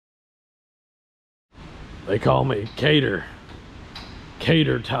They call me Cater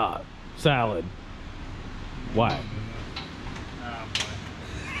Tot Salad. Why?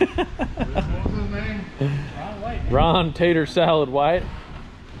 What was his name? Ron White. Ron Tater Salad White.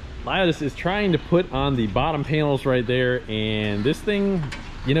 Linus is trying to put on the bottom panels right there, and this thing,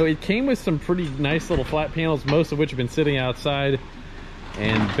 you know, it came with some pretty nice little flat panels, most of which have been sitting outside,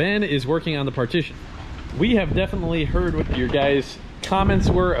 and Ben is working on the partition. We have definitely heard what your guys' comments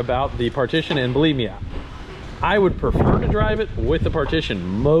were about the partition, and believe me, I would prefer to drive it with the partition,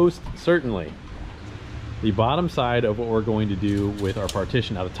 most certainly. The bottom side of what we're going to do with our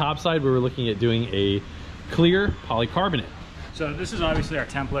partition. Now the top side, we were looking at doing a clear polycarbonate. So this is obviously our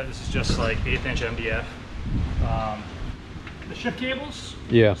template. This is just like 1/8 inch MDF. The shift cables.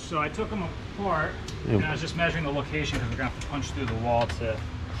 Yeah. So I took them apart, and I was just measuring the location because we're gonna have to punch through the wall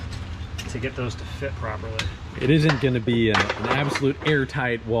to get those to fit properly. It isn't going to be an absolute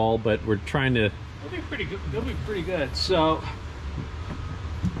airtight wall, but we're trying to. It'll be pretty good. It'll be pretty good. So.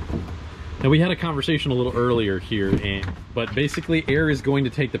 Now we had a conversation a little earlier here, but basically air is going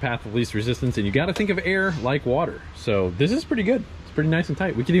to take the path of least resistance, and you got to think of air like water. So this is pretty good. It's pretty nice and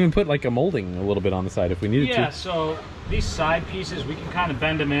tight. We could even put like a molding a little bit on the side if we needed to. Yeah, so these side pieces, we can kind of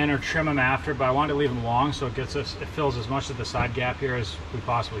bend them in or trim them after, but I wanted to leave them long so it fills as much of the side gap here as we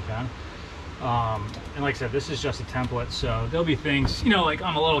possibly can. And like I said, this is just a template, so there'll be things, you know, like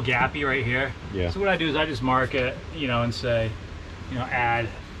I'm a little gappy right here. Yeah. So what I do is I just mark it, you know, and say, you know, add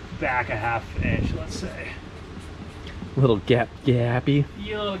back a 1/2 inch, let's say. Little gappy.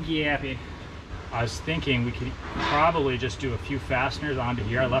 You little gappy. I was thinking we could probably just do a few fasteners onto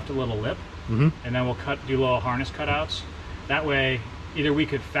here. I left a little lip, and then we'll do little harness cutouts. That way, either we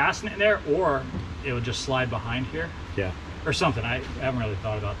could fasten it in there, or it would just slide behind here. Yeah. Or something. I haven't really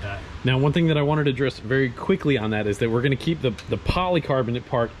thought about that. Now, one thing that I wanted to address very quickly on that is that we're going to keep the polycarbonate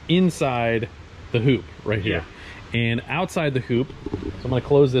part inside the hoop right here. Yeah. And outside the hoop, so I'm going to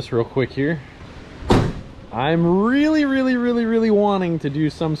close this real quick here. I'm really wanting to do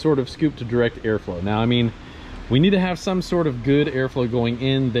some sort of scoop to direct airflow. Now, I mean, we need to have some sort of good airflow going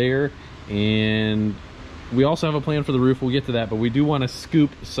in there, and we also have a plan for the roof. We'll get to that, but we do want to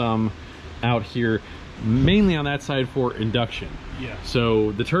scoop some out here, mainly on that side for induction. Yeah.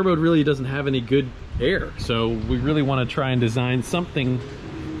 So the turbo really doesn't have any good air, so we really want to try and design something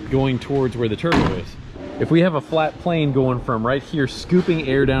going towards where the turbo is. If we have a flat plane going from right here, scooping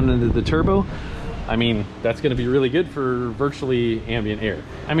air down into the turbo, I mean, that's going to be really good for virtually ambient air.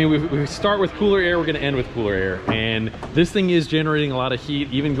 I mean, we start with cooler air, we're going to end with cooler air. And this thing is generating a lot of heat,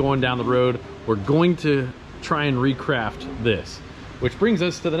 even going down the road. We're going to try and recraft this, which brings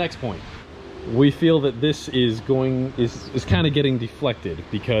us to the next point. We feel that this is kind of getting deflected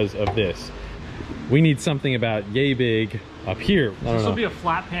because of this. We need something about yay big up here. This will be a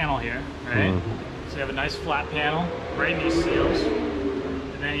flat panel here, right? So you have a nice flat panel right in these seals,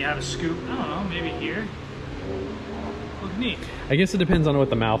 and then you have a scoop, I don't know, maybe here. Look neat. I guess it depends on what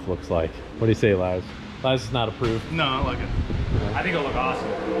the mouth looks like. What do you say, Laz? Laz is not approved. No, I like it. I think it'll look awesome.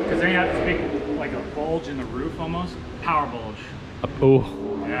 Because then you have this big, like a bulge in the roof almost. Power bulge.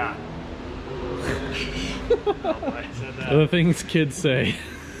 Oh. Yeah. Oh, I said that. The things kids say.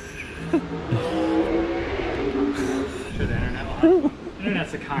 Sure, the internet will have.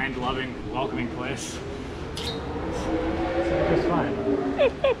 Internet's a kind, loving, welcoming place. It's fine.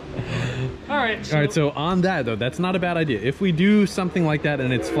 All right. So on that though, that's not a bad idea. If we do something like that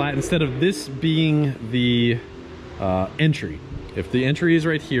and it's flat, instead of this being the entry, if the entry is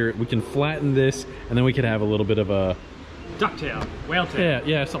right here, we can flatten this, and then we could have a little bit of a ducktail, whale tail.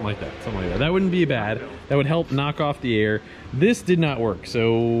 Yeah, something like that. That wouldn't be bad. That would help knock off the air. This did not work,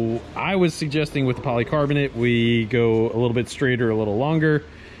 so I was suggesting with the polycarbonate we go a little bit straighter, a little longer.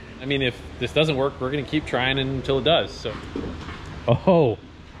 I mean, if this doesn't work, we're gonna keep trying until it does. So, oh.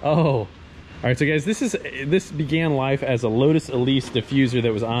 All right, so guys, this began life as a Lotus Elise diffuser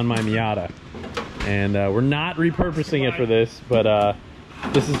that was on my Miata, and we're not repurposing it for this, but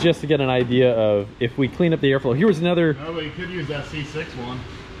this is just to get an idea of if we clean up the airflow. Here was another. Oh, but you could use that C6 one.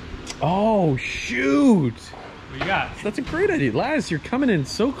 Oh shoot! What you got? That's a great idea, Laz. You're coming in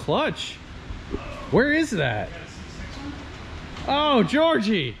so clutch. Where is that? Oh,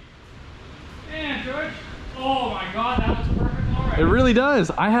 Georgie! Man, George! Oh my God, that was perfect already. It really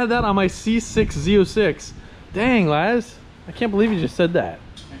does. I had that on my C6 Z06. Dang, Laz! I can't believe you just said that.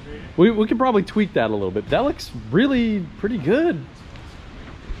 We could probably tweak that a little bit. That looks really pretty good.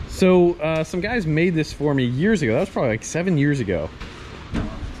 So some guys made this for me years ago. That was probably like 7 years ago.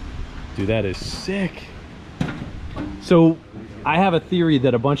 Dude, that is sick. So I have a theory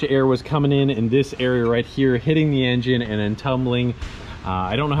that a bunch of air was coming in this area right here, hitting the engine and then tumbling.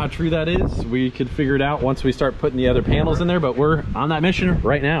 I don't know how true that is. We could figure it out once we start putting the other panels in there, but we're on that mission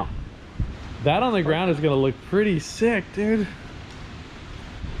right now. That on the ground is gonna look pretty sick, dude.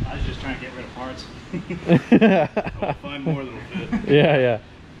 I was just trying to get rid of parts. I'll find more that'll fit. Yeah.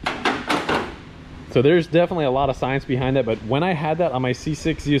 So there's definitely a lot of science behind that, but when I had that on my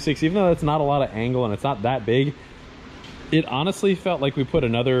C6 Z06, even though that's not a lot of angle and it's not that big, it honestly felt like we put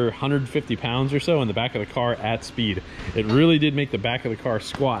another 150 pounds or so in the back of the car at speed. It really did make the back of the car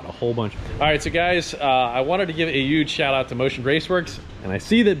squat a whole bunch. All right, so guys, I wanted to give a huge shout out to Motion Raceworks, and I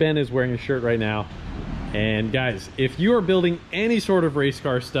see that Ben is wearing a shirt right now. And guys, if you are building any sort of race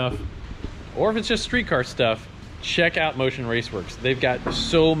car stuff, or if it's just street car stuff, check out Motion Raceworks. They've got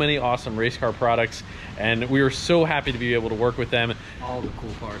so many awesome race car products, and we are so happy to be able to work with them. All the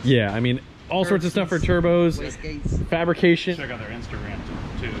cool parts. Yeah, I mean, all sorts of stuff for turbos, fabrication. Check out their Instagram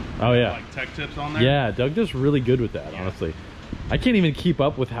too. Oh yeah, like tech tips on there. Yeah, Doug does really good with that. Honestly, I can't even keep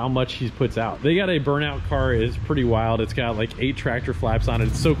up with how much he puts out. They got a burnout car, is pretty wild. It's got like 8 tractor flaps on it.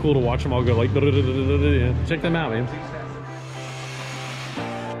 It's so cool to watch them all go like. Check them out, man.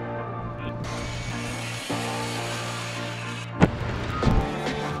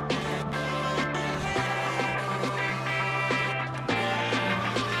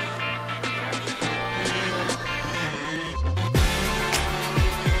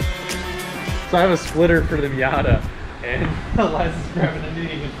 So I have a splitter for the Miata, and Elias is grabbing anything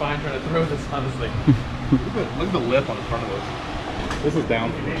he can find trying to throw this on this thing. Look at the lip on the front of this. This is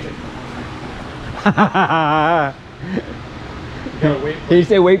down for me. Did you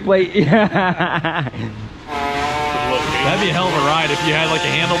say weight plate? Yeah. That'd be a hell of a ride if you had like a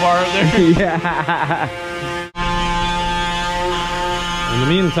handlebar up there. Yeah. In the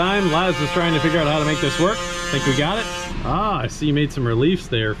meantime, Laz is trying to figure out how to make this work. Think we got it? Ah, I see you made some reliefs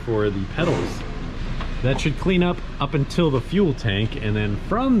there for the pedals. That should clean up until the fuel tank, and then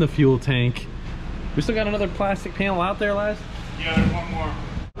from the fuel tank, we still got another plastic panel out there, Laz? Yeah, there's one more.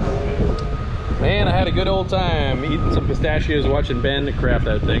 Man, I had a good old time eating some pistachios, watching Ben craft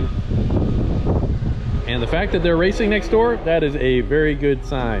that thing. And the fact that they're racing next door, that is a very good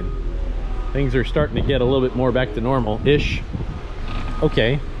sign. Things are starting to get a little bit more back to normal-ish.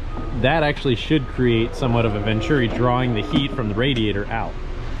 Okay, that actually should create somewhat of a venturi, drawing the heat from the radiator out.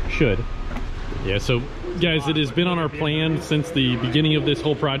 Should. Yeah, so guys, it has been on our plan since the beginning of this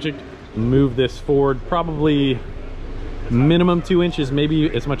whole project. Move this forward probably minimum 2 inches, maybe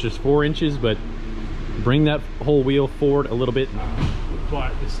as much as 4 inches, but bring that whole wheel forward a little bit.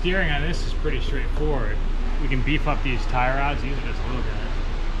 But the steering on this is pretty straightforward. We can beef up these tie rods, use it as a little bit.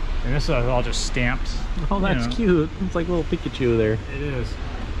 And this is all just stamped. Oh, that's cute. It's like a little Pikachu there. It is.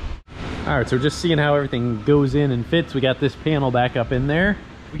 All right, so we're just seeing how everything goes in and fits. We got this panel back up in there.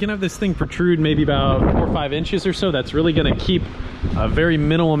 We can have this thing protrude maybe about 4 or 5 inches or so. That's really gonna keep a very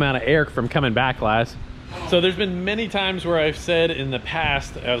minimal amount of air from coming back, Laz. So there's been many times where I've said in the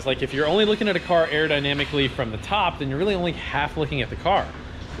past, I was like, if you're only looking at a car aerodynamically from the top, then you're really only half looking at the car.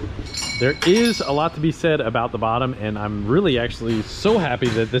 There is a lot to be said about the bottom, and I'm really actually so happy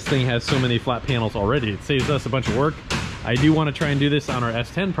that this thing has so many flat panels already. It saves us a bunch of work. I do want to try and do this on our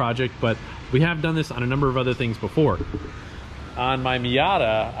S10 project, but we have done this on a number of other things before. On my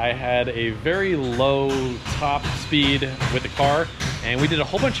Miata, I had a very low top speed with the car, and we did a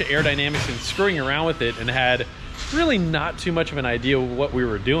whole bunch of aerodynamics and screwing around with it, and had really not too much of an idea of what we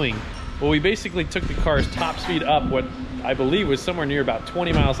were doing. Well, we basically took the car's top speed up what I believe was somewhere near about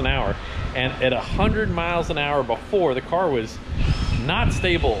 20 miles an hour, and at 100 miles an hour before, the car was not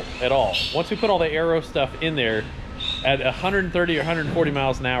stable at all. Once we put all the aero stuff in there, at 130 or 140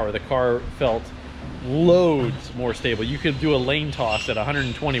 miles an hour, the car felt loads more stable. You could do a lane toss at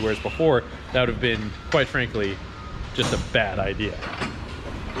 120, whereas before that would have been, quite frankly, just a bad idea.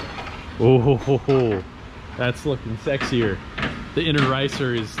 Oh, that's looking sexier. The inner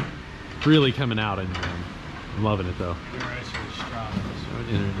ricer is really coming out in here. I'm loving it though. The ricer is strong.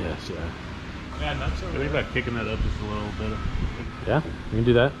 Yes, yeah. Yeah, that's I think about kicking that up just a little bit. Yeah, we can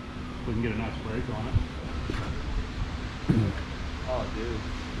do that. We can get a nice break on it. Oh, dude.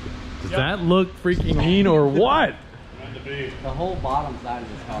 Does that look freaking mean or what? The whole bottom side of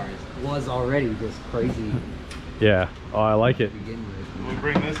this car was already just crazy Yeah. Oh, I like it. to begin with. We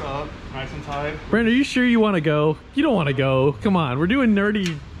bring this up nice and tight. Brandon, are you sure you want to go? You don't want to go. Come on, we're doing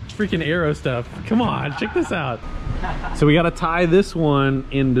nerdy freaking aero stuff. Come on, check this out. So we got to tie this one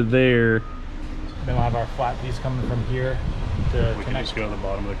into there. Then we'll have our flat piece coming from here to We can just go to the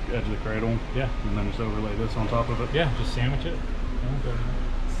bottom of the edge of the cradle. Yeah. And then just overlay this on top of it. Yeah, just sandwich it.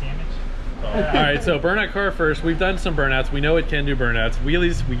 Sandwich. All right, so burnout car first. We've done some burnouts. We know it can do burnouts.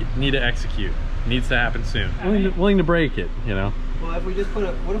 Wheelies, we need to execute. Needs to happen soon. Willing to break it, you know. Well, if we just put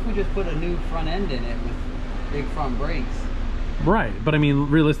what if we just put a new front end in it with big front brakes? Right, but I mean,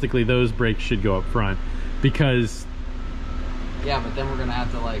 realistically, those brakes should go up front because... Yeah, but then we're gonna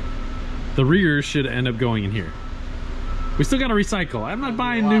have to like... The rear should end up going in here. We still gotta recycle. I'm not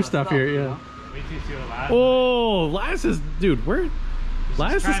buying new stuff here, yeah. Wait till you see what Laz Oh, Laz is... Dude, where...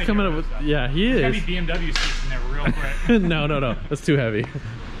 Laz is coming up with... Yeah, he is. There's gotta be BMW seats in there real quick. No. That's too heavy.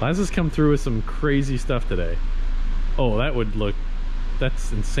 Laz has come through with some crazy stuff today. Oh, that would look...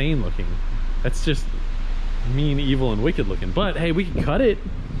 That's insane looking. That's just mean, evil, and wicked looking. But, hey, we can cut it.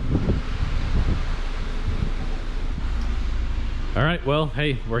 All right, well,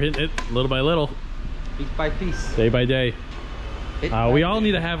 hey, we're hitting it little by little. Piece by piece. Day by day. We all day.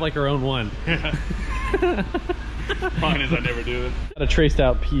 need to have like our own one. Mine is I never do it. Got a traced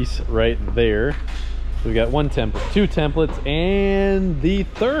out piece right there. We've got one template, two templates, and the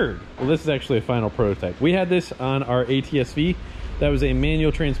third. Well, this is actually a final prototype. We had this on our ATSV. That was a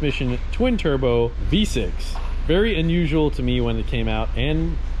manual transmission twin turbo V6. Very unusual to me when it came out,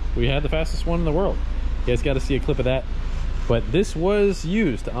 and we had the fastest one in the world. You guys got to see a clip of that. But this was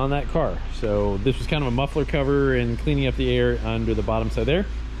used on that car. So this was kind of a muffler cover and cleaning up the air under the bottom side there.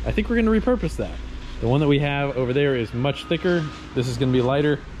 I think we're going to repurpose that. The one that we have over there is much thicker. This is going to be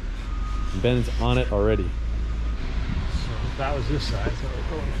lighter. Ben's on it already. So that was this side, so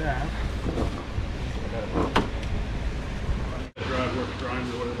we'll go with that.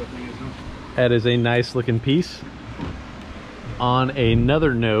 That is a nice looking piece. On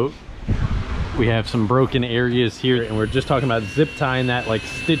another note, we have some broken areas here, and we're just talking about zip tying that, like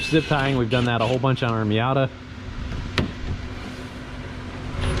stitch zip tying. We've done that a whole bunch on our Miata.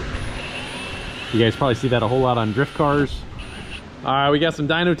 You guys probably see that a whole lot on drift cars. We got some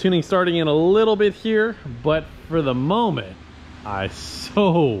dyno tuning starting in a little bit here, but for the moment, I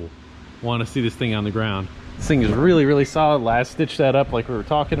so want to see this thing on the ground. This thing is really, really solid. Last stitched that up like we were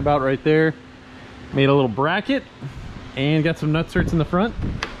talking about right there. Made a little bracket and got some nutserts in the front.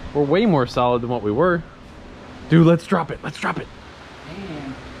 We're way more solid than what we were. Dude, let's drop it. Let's drop it.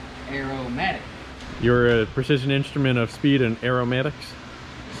 And aromatic. You're a precision instrument of speed and aromatics.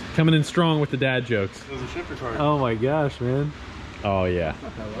 Coming in strong with the dad jokes. There's a shifter card. Oh my gosh, man. Oh yeah.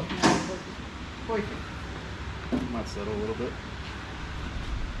 Might settle a little bit.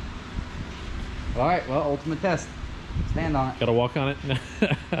 All right, well, ultimate test. Stand on it. Gotta walk on it.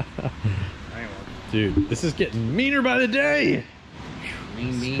 Dude, this is getting meaner by the day.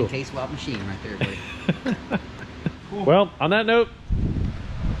 Mean cool. K-swap machine right there, buddy. Well, on that note,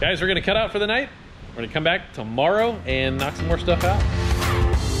 guys, we're gonna cut out for the night. We're gonna come back tomorrow and knock some more stuff out.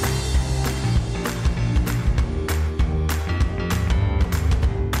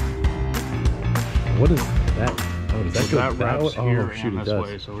 What is that? Oh, does that So go that wraps here oh, shoot, and it this does.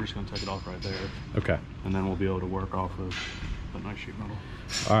 way, so we're just gonna take it off right there. Okay. And then we'll be able to work off of the nice sheet metal.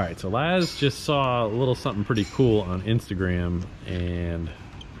 All right, so Laz just saw a little something pretty cool on Instagram, and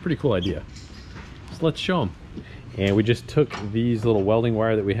pretty cool idea. So let's show him. And we just took these little welding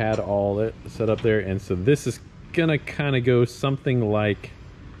wire that we had all set up there, and so this is gonna kind of go something like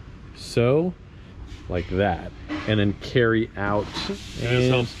so, like that, and then carry out. This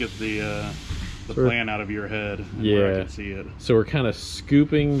helps get the plan out of your head and where I can see it. So we're kind of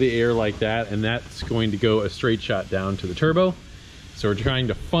scooping the air like that, and that's going to go a straight shot down to the turbo. So we're trying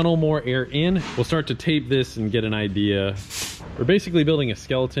to funnel more air in. We'll start to tape this and get an idea. We're basically building a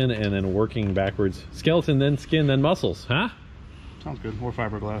skeleton and then working backwards. Skeleton, then skin, then muscles, huh? Sounds good. More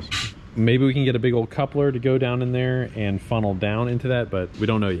fiberglass. Maybe we can get a big old coupler to go down in there and funnel down into that, but we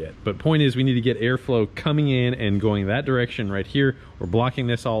don't know yet. But point is, we need to get airflow coming in and going that direction right here. We're blocking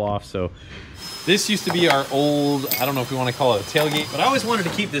this all off, so this used to be our old, I don't know if we want to call it a tailgate, but I always wanted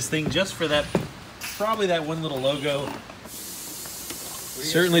to keep this thing just for that, probably that one little logo.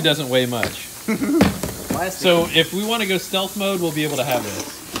 Certainly doesn't weigh much. So if we want to go stealth mode, we'll be able to have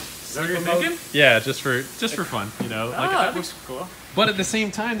this. Is that what you're thinking? Yeah, just for fun, you know. Like, that looks cool. but at the same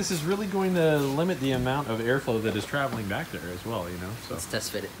time, this is really going to limit the amount of airflow that is traveling back there as well, you know. So Let's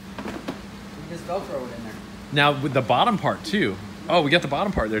test fit it. Just Velcro it in there. now with the bottom part too. Oh, we got the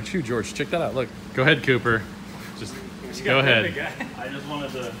bottom part there too, George. Check that out. Look. Go ahead, Cooper. Just go ahead. I just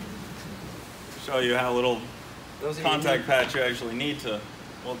wanted to show you how little contact patch you actually need to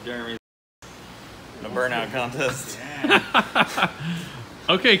whoop Jeremy in a burnout contest.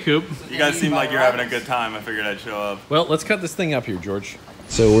 Okay, Coop. You guys seem like you're having a good time. I figured I'd show up. Well, let's cut this thing up here, George.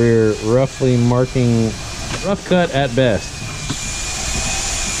 So we're roughly marking rough cut at best.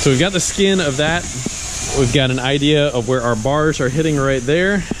 So we've got the skin of that. We've got an idea of where our bars are hitting right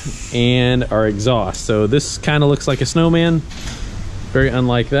there and our exhaust. So this kind of looks like a snowman. Very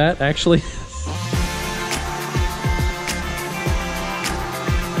unlike that, actually.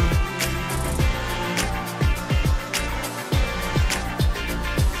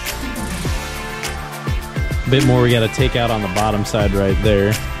 bit more we got to take out on the bottom side right there.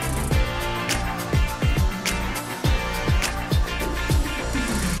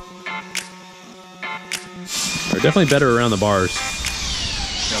 Are definitely better around the bars.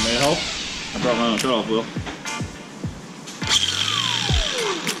 You want me to help? I brought my own cutoff wheel.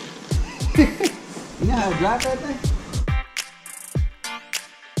 You know how to drive that thing?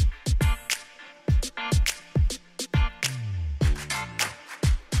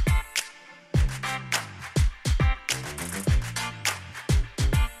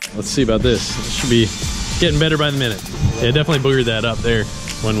 Let's see about this. It should be getting better by the minute. Yeah, definitely boogered that up there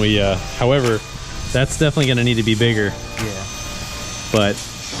when we, however, that's definitely gonna need to be bigger. Yeah. But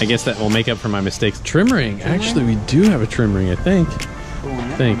I guess that will make up for my mistakes. Trim ring. Actually, we do have a trim ring, I think. Cool,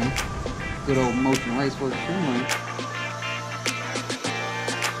 I think. Good old Motion Raceworks trim ring.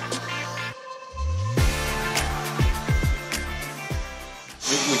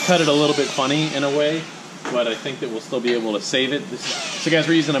 We cut it a little bit funny in a way, but I think that we'll still be able to save it. So guys,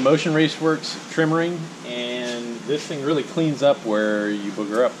 we're using a Motion Raceworks trim ring, and this thing really cleans up where you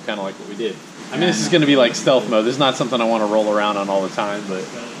booger up, kind of like what we did. I mean, this is going to be like stealth mode. This is not something I want to roll around on all the time, but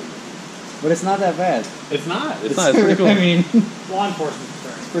it's not that bad. it's not. It's not. It's pretty cool. I mean, Law enforcement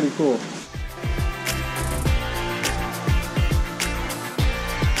concern. it's pretty cool.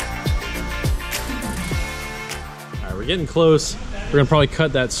 All right, we're getting close. We're gonna probably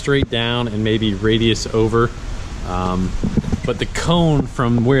cut that straight down and maybe radius over. But the cone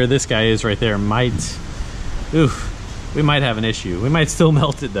from where this guy is right there might, we might have an issue. We might still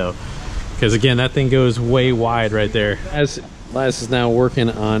melt it though. Because again, that thing goes way wide right there. As Laz is now working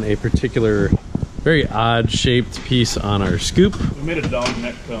on a particular very odd shaped piece on our scoop. We made a dog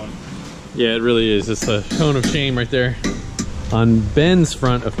neck cone. Yeah, it really is. It's a cone of shame right there. On Ben's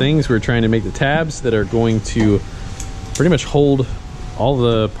front of things, we're trying to make the tabs that are going to pretty much hold all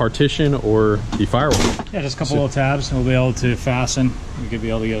the partition or the firewall. Yeah, just a couple little tabs, and we'll be able to fasten. We could be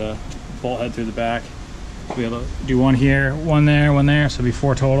able to get a bolt head through the back. We'll be able to do one here, one there, so it'll be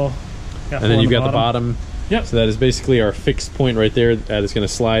 4 total. And then you've got the bottom. Yep. So that is basically our fixed point right there. That is going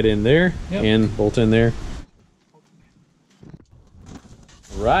to slide in there and bolt in there.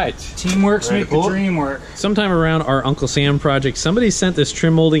 Right. Teamwork's make the dream work. Sometime around our Uncle Sam project, somebody sent this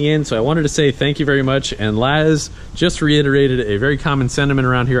trim molding in, so I wanted to say thank you very much. And Laz just reiterated a very common sentiment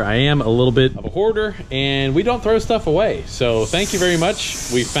around here. I am a little bit of a hoarder, and we don't throw stuff away. So thank you very much.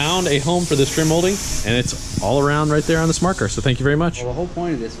 We found a home for this trim molding, and it's all around right there on the smart car. So thank you very much. Well, the whole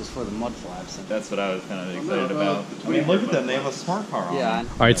point of this was for the mud flaps. That's what I was kind of excited about. I mean, look at them. They have a smart car on. Yeah.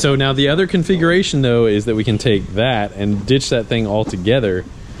 All right, so now the other configuration, though, is that we can take that and ditch that thing all together,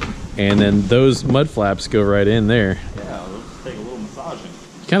 and then those mud flaps go right in there. Yeah, we'll just take a little massaging.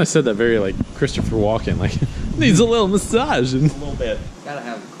 You kind of said that very like Christopher Walken, like, needs a little massaging. A little bit. Gotta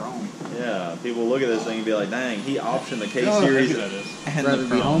have the chrome. Yeah, people look at this thing and be like, dang, he optioned the KSeries and Rather the be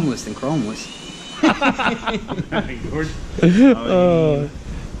chrome. homeless than chromeless. I mean,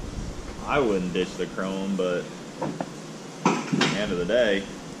 I wouldn't ditch the chrome, but at the end of the day,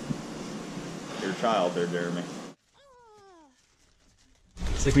 your child there, Jeremy.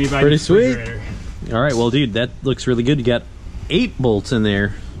 Stick me by Pretty the sweet. refrigerator. All right, well, dude, that looks really good. You got 8 bolts in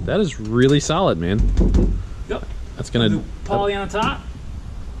there. That is really solid, man. Yep. That's gonna Poly on the top.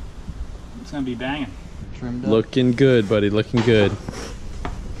 It's gonna be banging. Trimmed up. looking good, buddy. Looking good.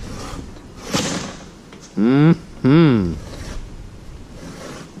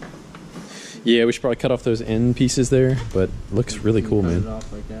 Yeah, we should probably cut off those end pieces there, but looks really cool, Cut man. it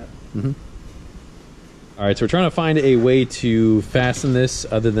off like that. All right, so we're trying to find a way to fasten this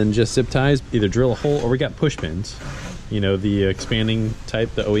other than just zip ties. Either drill a hole, or we got push pins. You know, the expanding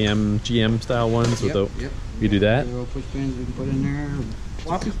type, the OEM GM style ones. With the, you do that. Little push pins we can put in there.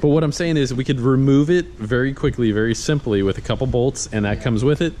 But what I'm saying is we could remove it very quickly, very simply with a couple bolts, and that comes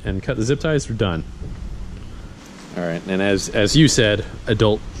with it, and cut the zip ties, we're done. All right, and as you said,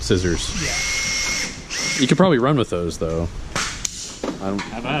 adult scissors. Yeah. You could probably run with those, though. How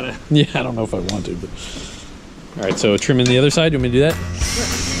about it? Yeah, I don't know if I want to, but... All right, so trimming the other side, you want me to do that?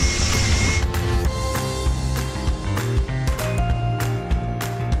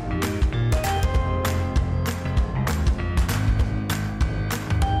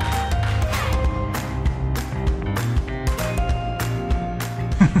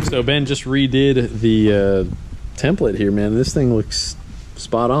 So Ben just redid the template here, man. This thing looks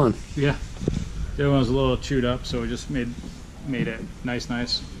spot on. Yeah. The other one was a little chewed up, so we just made it nice.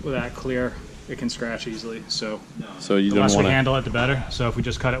 With that clear, it can scratch easily. So you the don't less we want to handle it, the better. So if we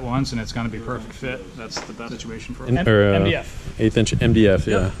just cut it once and it's going to be perfect fit, that's the best situation for it. MDF. 1/8 inch MDF,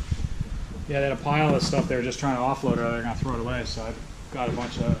 yeah. Yep. Yeah, they had a pile of stuff they were just trying to offload, or they're going to throw it away. So I've got a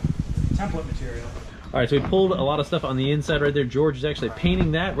bunch of template material. All right, so we pulled a lot of stuff on the inside right there. George is actually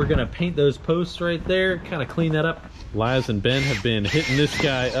painting that. We're gonna paint those posts right there, kind of clean that up. Liz and Ben have been hitting this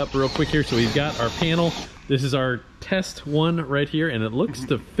guy up real quick here. So we've got our panel. This is our test one right here, and it looks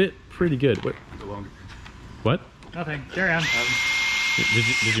to fit pretty good. What? Nothing. Carry on.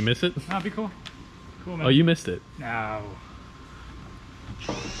 Did you miss it? That'd be cool. Cool, man. Oh, you missed it. No.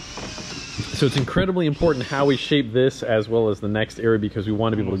 So it's incredibly important how we shape this as well as the next area, because we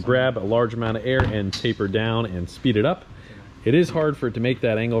want to be able to grab a large amount of air and taper down and speed it up. It is hard for it to make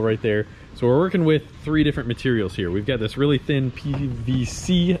that angle right there. So we're working with 3 different materials here. We've got this really thin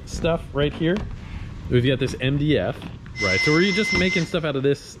PVC stuff right here. We've got this MDF, right? So we're just making stuff out of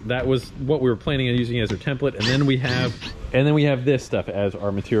this. That was what we were planning on using as our template. And then we have this stuff as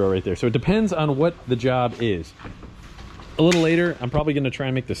our material right there. So it depends on what the job is. A little later, I'm probably going to try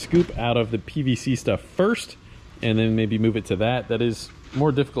and make the scoop out of the PVC stuff first, and then maybe move it to that. That is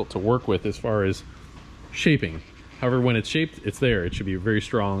more difficult to work with as far as shaping. However, when it's shaped, it's there. It should be very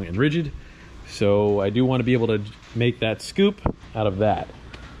strong and rigid. So I do want to be able to make that scoop out of that,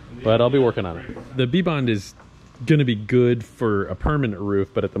 but I'll be working on it. The B-bond is going to be good for a permanent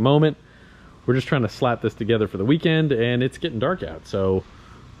roof, but at the moment, we're just trying to slap this together for the weekend, and it's getting dark out. So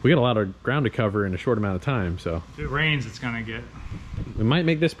we got a lot of ground to cover in a short amount of time. So if it rains, it's gonna get. We might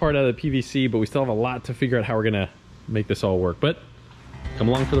make this part out of the PVC, but we still have a lot to figure out how we're gonna make this all work. But come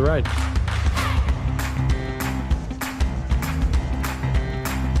along for the ride.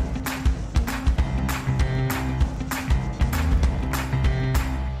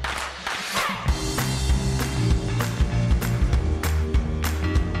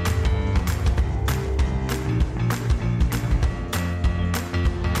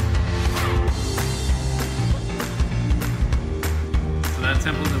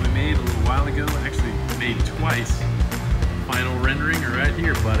 Template that we made a little while ago, actually made twice. Final rendering right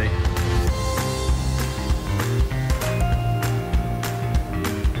here, buddy.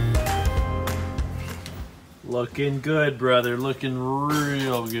 Looking good, brother. Looking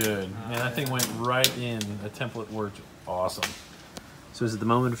real good. Man, that thing went right in. The template worked awesome. So is it the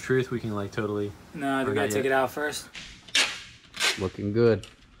moment of truth? We can like totally... No, we gotta take it out first. Looking good.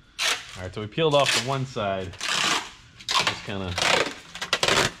 All right, so we peeled off the one side. Just kind of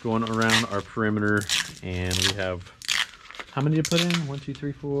going around our perimeter, and we have, how many to put in? 1, 2,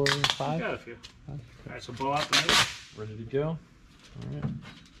 3, 4, 5? Got a few. All right, so blow out the middle. Ready to go. All right.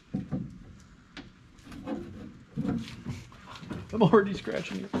 I'm already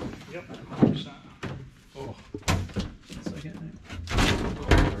scratching it. Yep, 100%. Oh, second.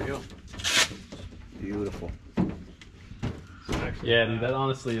 There we go. Beautiful. Yeah, dude, that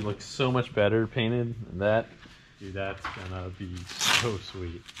honestly looks so much better painted than that. Dude, that's gonna be so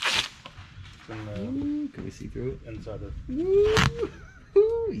sweet. Can we see through it? Inside it.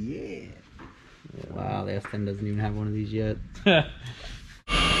 Ooh, yeah. Wow, the S10 doesn't even have one of these yet.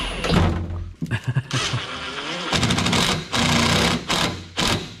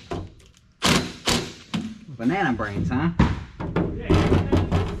 Banana brains, huh?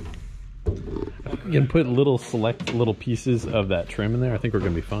 You can put little select little pieces of that trim in there. I think we're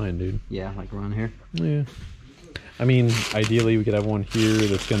gonna be fine, dude. Yeah, like around here. Yeah. I mean, ideally we could have one here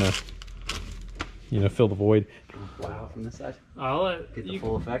that's gonna, you know, fill the void. Wow, from this side. I'll let Get the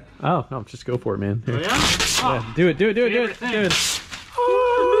full effect. Oh no, just go for it, man. Oh, Here. yeah? Yeah, do it, do it, do it, do it, do it.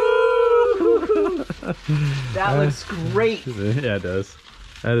 That looks great. Yeah, it does.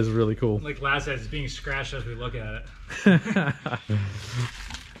 That is really cool. Like last said, it's being scratched as we look at it.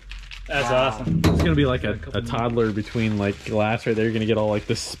 That's awesome. It's gonna be like a toddler between like glass right there. You're gonna get all like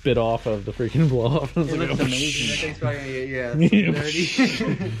the spit off of the freaking blow off. It looks amazing. That thing's probably gonna get,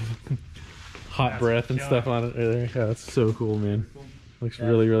 dirty. Hot breath and stuff on it right there. Yeah, that's so cool, man. Looks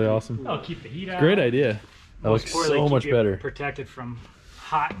really, really awesome. Oh, keep the heat out. Great idea. That looks so much better. Protected from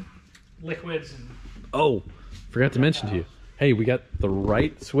hot liquids. And oh, forgot to mention to you. Hey, we got the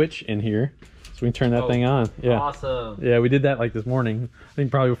right switch in here, so we can turn that thing on. Yeah. Awesome. Yeah, we did that like this morning. I think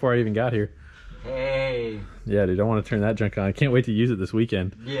probably before I even got here. Hey. Yeah, dude, I want to turn that junk on. I can't wait to use it this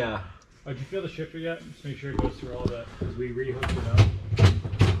weekend. Yeah. Oh, did you feel the shifter yet? Just make sure it goes through all that as we re-hooked it up.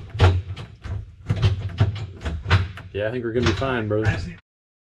 Yeah, I think we're gonna be fine, bro.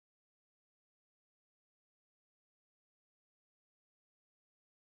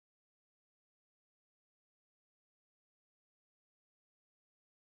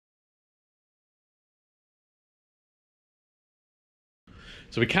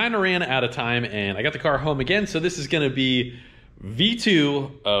 So we kind of ran out of time, and I got the car home again, so this is going to be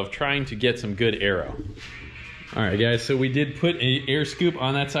V2 of trying to get some good aero. All right, guys, so we did put an air scoop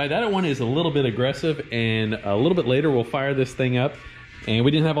on that side. That one is a little bit aggressive, and a little bit later we'll fire this thing up And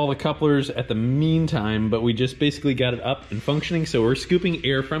we didn't have all the couplers at the meantime, but we just basically got it up and functioning. So we're scooping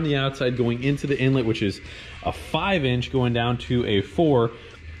air from the outside going into the inlet, which is a 5-inch going down to a 4.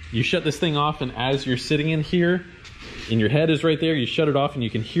 You shut this thing off, and as you're sitting in here, and your head is right there, you shut it off and you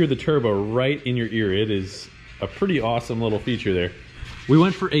can hear the turbo right in your ear. It is a pretty awesome little feature there. We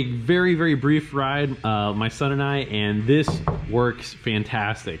went for a very, very brief ride, my son and I, and this works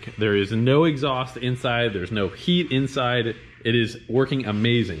fantastic. There is no exhaust inside, there's no heat inside. It is working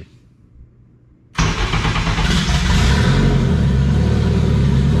amazing. Turbo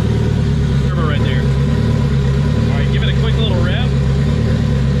right there. All right, give it a quick little rev.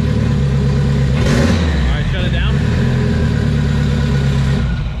 All right, shut it down.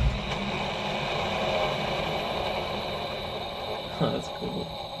 Oh, that's cool.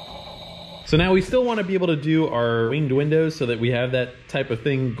 So now we still want to be able to do our winged windows so that we have that type of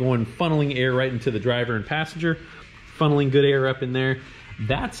thing going, funneling air right into the driver and passenger, funneling good air up in there.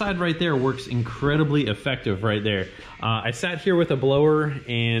 That side right there works incredibly effective right there. I sat here with a blower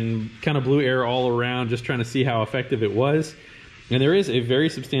and kind of blew air all around, just trying to see how effective it was. And there is a very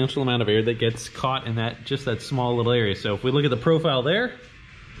substantial amount of air that gets caught in that, just that small little area. So if we look at the profile there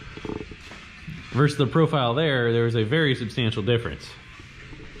versus the profile there, there's a very substantial difference.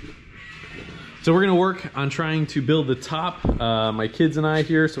 So we're gonna work on trying to build the top, my kids and I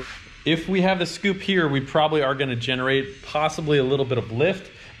here. So if we have the scoop here, we probably are gonna generate possibly a little bit of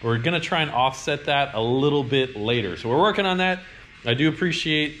lift, but we're gonna try and offset that a little bit later. So we're working on that. I do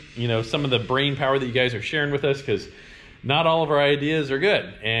appreciate, you know, some of the brain power that you guys are sharing with us, because not all of our ideas are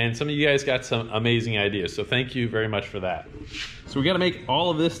good. And some of you guys got some amazing ideas. So thank you very much for that. So we gotta make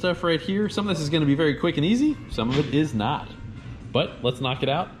all of this stuff right here. Some of this is gonna be very quick and easy. Some of it is not, but let's knock it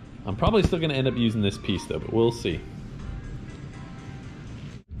out. I'm probably still gonna end up using this piece though, but we'll see.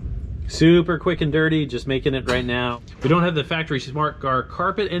 Super quick and dirty, just making it right now. We don't have the factory smart car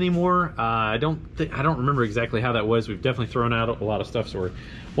carpet anymore. I don't remember exactly how that was. We've definitely thrown out a lot of stuff, so we're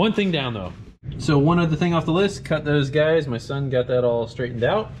one thing down though. So one other thing off the list, cut those guys. My son got that all straightened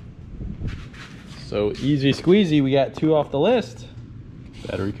out. So easy squeezy, we got 2 off the list.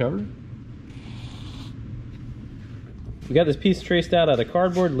 Battery cover. We got this piece traced out of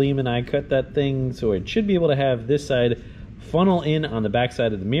cardboard. Liam and I cut that thing so it should be able to have this side funnel in on the back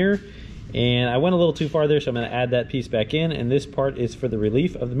side of the mirror. And I went a little too far there, so I'm going to add that piece back in, and this part is for the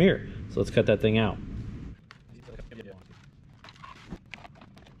relief of the mirror. So let's cut that thing out.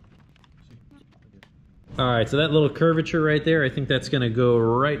 All right, so that little curvature right there, I think that's going to go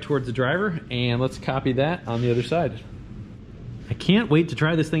right towards the driver, and let's copy that on the other side. I can't wait to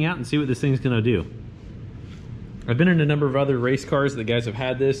try this thing out and see what this thing's going to do. I've been in a number of other race cars that guys have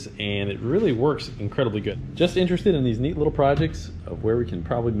had this, and it really works incredibly good. Just interested in these neat little projects of where we can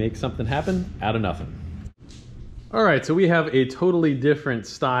probably make something happen out of nothing. All right, so we have a totally different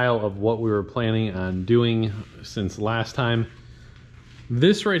style of what we were planning on doing since last time.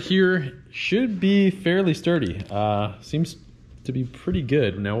 This right here should be fairly sturdy. Seems to be pretty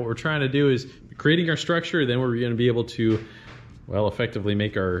good. Now what we're trying to do is creating our structure, then we're gonna be able to, well, effectively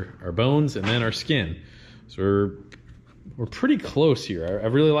make our bones and then our skin. So we're pretty close here. I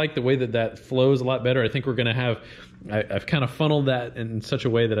really like the way that that flows a lot better. I think we're gonna have, I've kind of funneled that in such a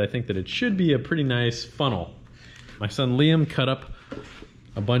way that I think that it should be a pretty nice funnel. My son Liam cut up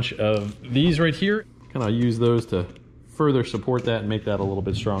a bunch of these right here. Kind of use those to further support that and make that a little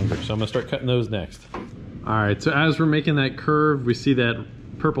bit stronger. So I'm gonna start cutting those next. All right, so as we're making that curve, we see that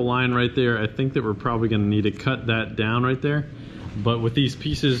purple line right there. I think that we're probably gonna need to cut that down right there. But with these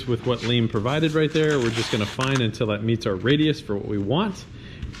pieces, with what Liam provided right there, we're just gonna find until that meets our radius for what we want.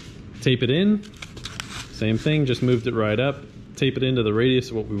 Tape it in, same thing, just moved it right up. Tape it into the radius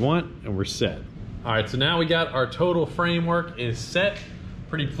of what we want, and we're set. All right, so now we got our total framework is set.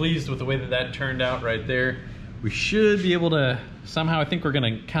 Pretty pleased with the way that that turned out right there. We should be able to, somehow I think we're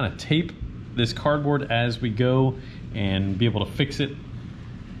gonna kind of tape this cardboard as we go and be able to fix it.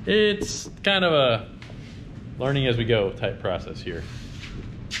 It's kind of a learning as we go type process here.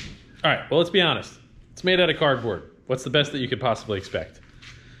 All right, well, let's be honest. It's made out of cardboard. What's the best that you could possibly expect?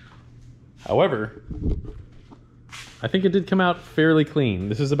 However, I think it did come out fairly clean.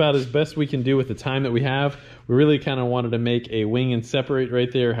 This is about as best we can do with the time that we have. We really kind of wanted to make a wing and separate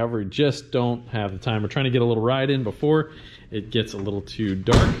right there. However, we just don't have the time. We're trying to get a little ride in before it gets a little too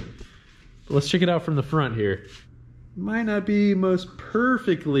dark. But let's check it out from the front here. Might not be most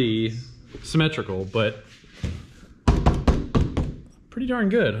perfectly symmetrical, but pretty darn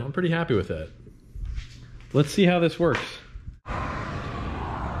good. I'm pretty happy with that. Let's see how this works.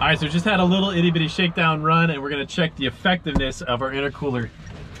 All right, so just had a little itty bitty shakedown run, and we're gonna check the effectiveness of our intercooler.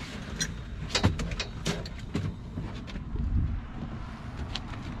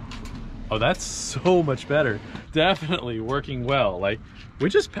 Oh, that's so much better. Definitely working well. Like, we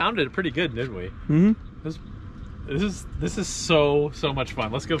just pounded it pretty good, didn't we? Mm-hmm. This is so much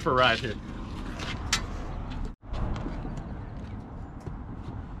fun. Let's go for a ride here.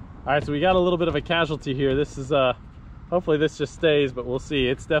 All right, so we got a little bit of a casualty here. This is hopefully this just stays, but we'll see.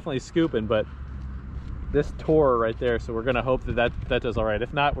 It's definitely scooping, but this tore right there, so we're gonna hope that does all right.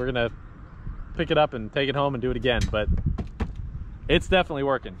 If not, we're gonna pick it up and take it home and do it again, but it's definitely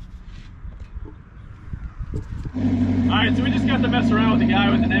working. All right, so we just got to mess around with the guy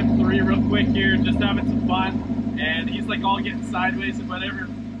with an M3 real quick here, just having some fun, and he's like all getting sideways and whatever.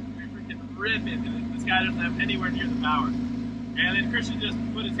 We're freaking ripping, and this guy doesn't have anywhere near the power. And then Christian just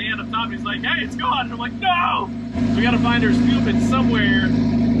put his hand up top, and he's like, hey, it's gone. And I'm like, no! So we gotta find our scooping somewhere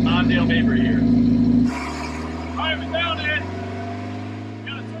on Dale Mabry here. All right, we found it. We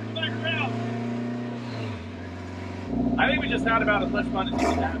gotta circle back around. I think we just had about as much fun as we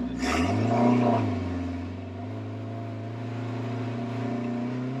can have this thing.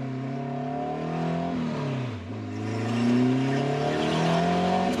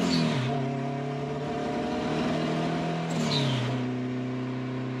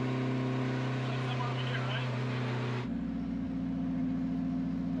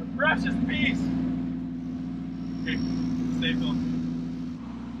 Precious piece. Okay, stay full.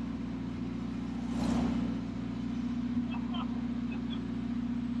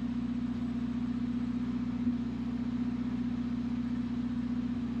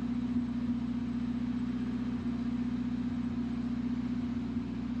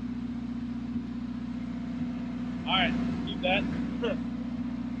 All right, keep that.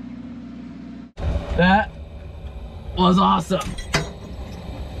 That was awesome.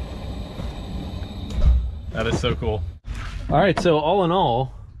 That is so cool. All right, so all in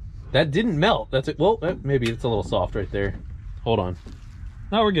all, that didn't melt. That's it. Well, maybe it's a little soft right there. Hold on.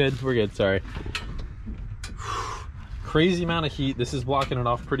 No, we're good. We're good. Sorry. Crazy amount of heat. This is blocking it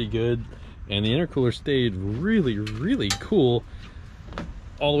off pretty good. And the intercooler stayed really cool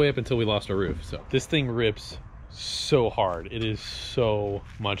all the way up until we lost our roof. So this thing rips so hard. It is so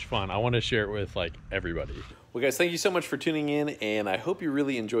much fun. I want to share it with like everybody. Well guys, thank you so much for tuning in, and I hope you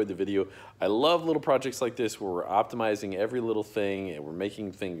really enjoyed the video. I love little projects like this where we're optimizing every little thing and we're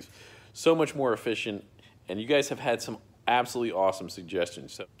making things so much more efficient, and you guys have had some absolutely awesome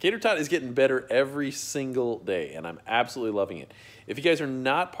suggestions. So Gator Tot is getting better every single day, and I'm absolutely loving it. If you guys are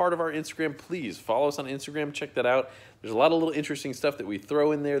not part of our Instagram, please follow us on Instagram, check that out. There's a lot of little interesting stuff that we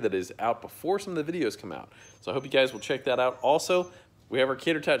throw in there that is out before some of the videos come out. So I hope you guys will check that out. Also, we have our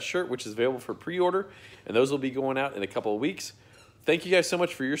Gator Tot shirt, which is available for pre-order, and those will be going out in a couple of weeks. Thank you guys so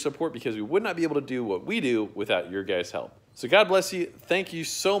much for your support, because we would not be able to do what we do without your guys' help. So God bless you. Thank you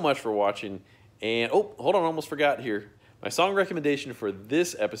so much for watching. And, oh, hold on, I almost forgot here. My song recommendation for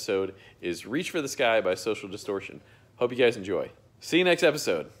this episode is Reach for the Sky by Social Distortion. Hope you guys enjoy. See you next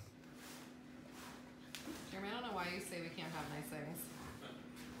episode.